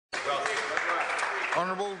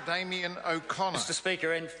Honourable Damien O'Connor. Mr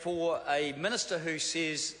Speaker, and for a minister who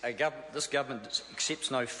says this government accepts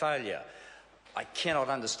no failure, I cannot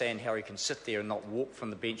understand how he can sit there and not walk from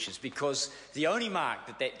the benches, because the only mark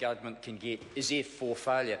that that government can get is F for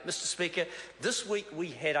failure. Mr Speaker, this week we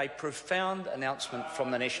had a profound announcement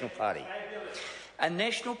from the National Party. A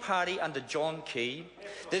National Party under John Key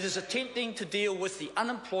that is attempting to deal with the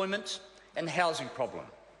unemployment and housing problem.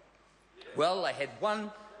 Well, they had one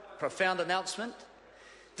profound announcement.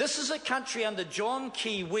 This is a country under John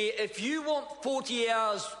Key where if you want 40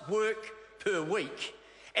 hours work per week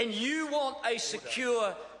and you want a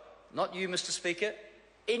secure, not you, Mr Speaker,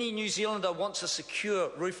 any New Zealander wants a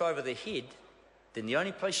secure roof over their head, then the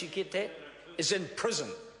only place you get that is in prison.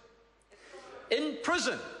 In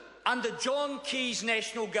prison, under John Key's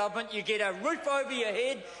national government, you get a roof over your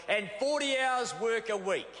head and 40 hours work a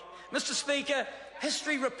week. Mr Speaker,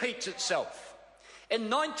 history repeats itself. In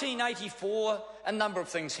 1984, a number of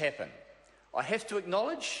things happened. I have to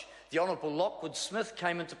acknowledge the Honourable Lockwood Smith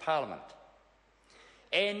came into Parliament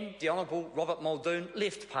and the Honourable Robert Muldoon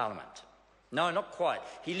left Parliament. No, not quite.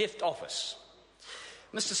 He left office.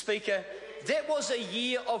 Mr Speaker, that was a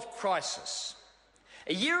year of crisis.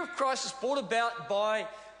 A year of crisis brought about by,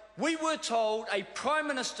 we were told, a Prime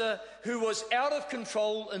Minister who was out of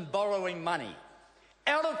control in borrowing money.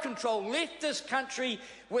 Out of control, left this country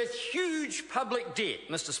with huge public debt,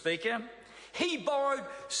 Mr Speaker. He borrowed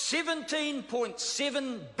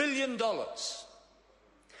 $17.7 billion.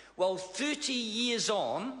 Well, 30 years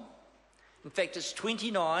on, in fact it's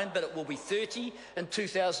 29, but it will be 30 in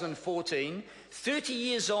 2014, 30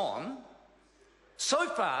 years on, so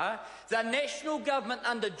far, the national government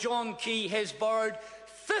under John Key has borrowed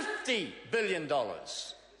 $50 billion,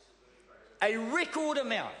 a record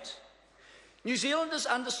amount. New Zealanders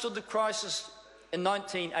understood the crisis in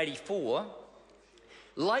 1984.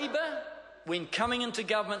 Labour, when coming into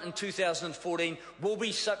government in 2014, will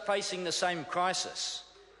be facing the same crisis.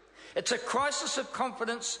 It's a crisis of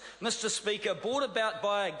confidence, Mr Speaker, brought about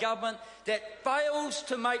by a government that fails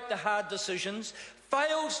to make the hard decisions,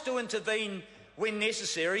 fails to intervene when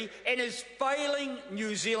necessary, and is failing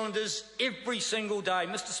New Zealanders every single day.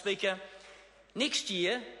 Mr Speaker, next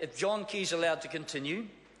year, if John Key is allowed to continue,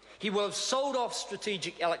 he will have sold off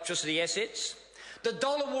strategic electricity assets. The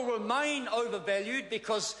dollar will remain overvalued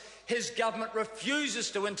because his government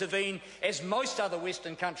refuses to intervene, as most other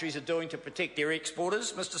Western countries are doing, to protect their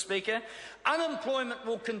exporters, Mr Speaker. Unemployment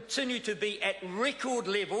will continue to be at record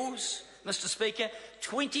levels, Mr Speaker.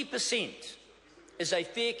 20% is a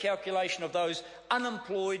fair calculation of those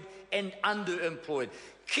unemployed and underemployed.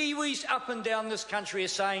 Kiwis up and down this country are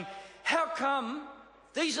saying, how come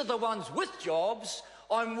these are the ones with jobs?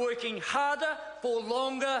 I'm working harder for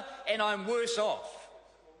longer and I'm worse off.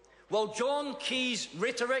 Well, John Key's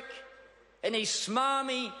rhetoric and his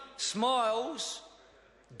smarmy smiles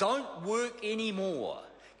don't work anymore.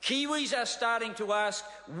 Kiwis are starting to ask,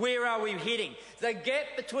 where are we heading? The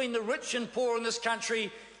gap between the rich and poor in this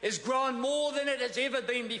country is grown more than it has ever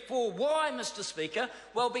been before. Why, Mr Speaker?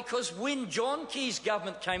 Well, because when John Key's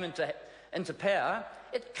government came into power,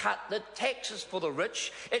 it cut the taxes for the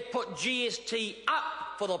rich. It put GST up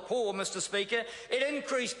for the poor, Mr Speaker. It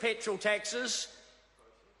increased petrol taxes.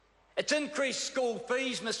 It's increased school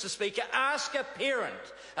fees, Mr Speaker. Ask a parent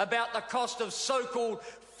about the cost of so-called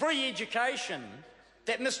free education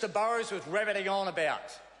that Mr Burrows was rabbiting on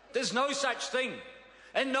about. There's no such thing.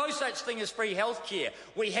 And no such thing as free health care.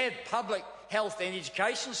 We have public health and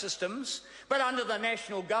education systems, but under the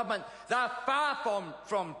national government, they're far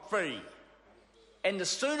from free. And the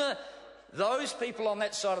sooner those people on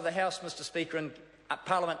that side of the House, Mr Speaker, and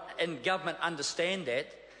Parliament and government understand that,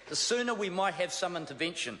 the sooner we might have some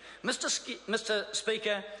intervention. Mr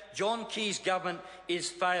Speaker, John Key's government is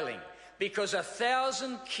failing because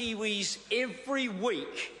 1,000 Kiwis every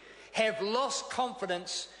week have lost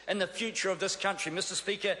confidence in the future of this country. Mr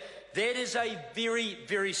Speaker, that is a very,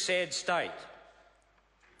 very sad state.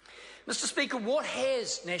 Mr Speaker, what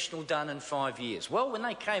has National done in 5 years? Well, when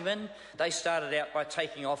they came in, they started out by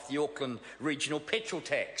taking off the Auckland regional petrol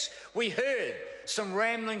tax. We heard some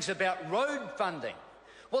ramblings about road funding.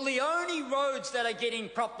 Well, the only roads that are getting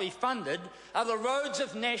properly funded are the roads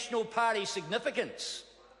of National Party significance.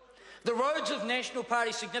 The roads of National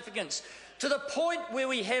Party significance, to the point where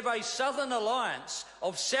we have a Southern Alliance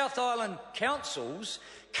of South Island councils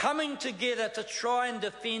coming together to try and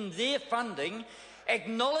defend their funding,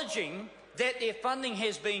 acknowledging that their funding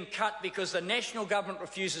has been cut because the national government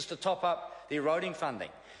refuses to top up their roading funding.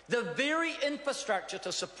 The very infrastructure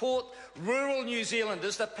to support rural New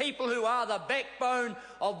Zealanders, the people who are the backbone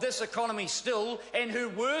of this economy still and who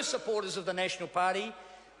were supporters of the National Party,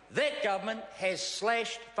 That government has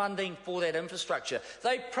slashed funding for that infrastructure.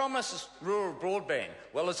 They promised us rural broadband.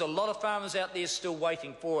 Well, there's a lot of farmers out there still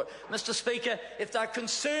waiting for it. Mr Speaker, if they're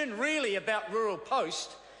concerned really about rural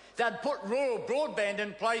post, they'd put rural broadband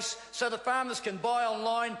in place so the farmers can buy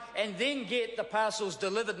online and then get the parcels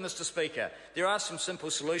delivered, Mr Speaker. There are some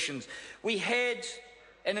simple solutions. We had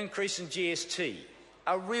an increase in GST,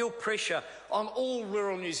 a real pressure on all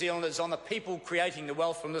rural New Zealanders, on the people creating the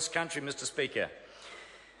wealth from this country, Mr Speaker.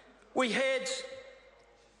 We had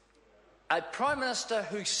a Prime Minister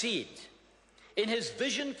who said in his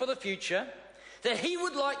vision for the future that he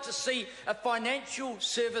would like to see a financial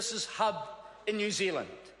services hub in New Zealand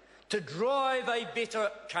to drive a better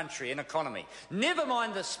country and economy. Never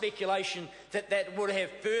mind the speculation that that would have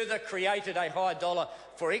further created a high dollar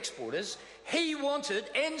for exporters. He wanted,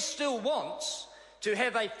 and still wants, to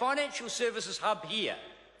have a financial services hub here.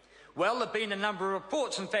 Well, there have been a number of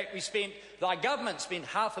reports. In fact, the government spent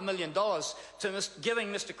 $500,000 to giving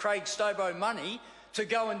Mr Craig Stobo money to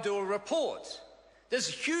go and do a report. There's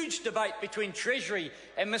a huge debate between Treasury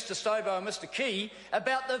and Mr Stobo and Mr Key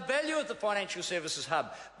about the value of the financial services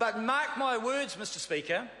hub. But mark my words, Mr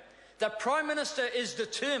Speaker, the Prime Minister is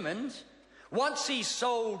determined, once he's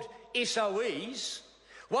sold SOEs,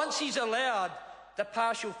 once he's allowed the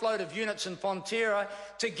partial float of units in Fonterra,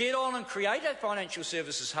 to get on and create a financial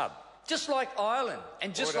services hub, just like Ireland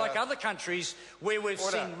and just like other countries where we've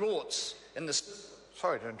seen rorts in the...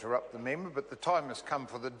 Sorry to interrupt the member, but the time has come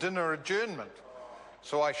for the dinner adjournment.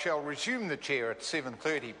 So I shall resume the chair at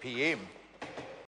 7:30 p.m.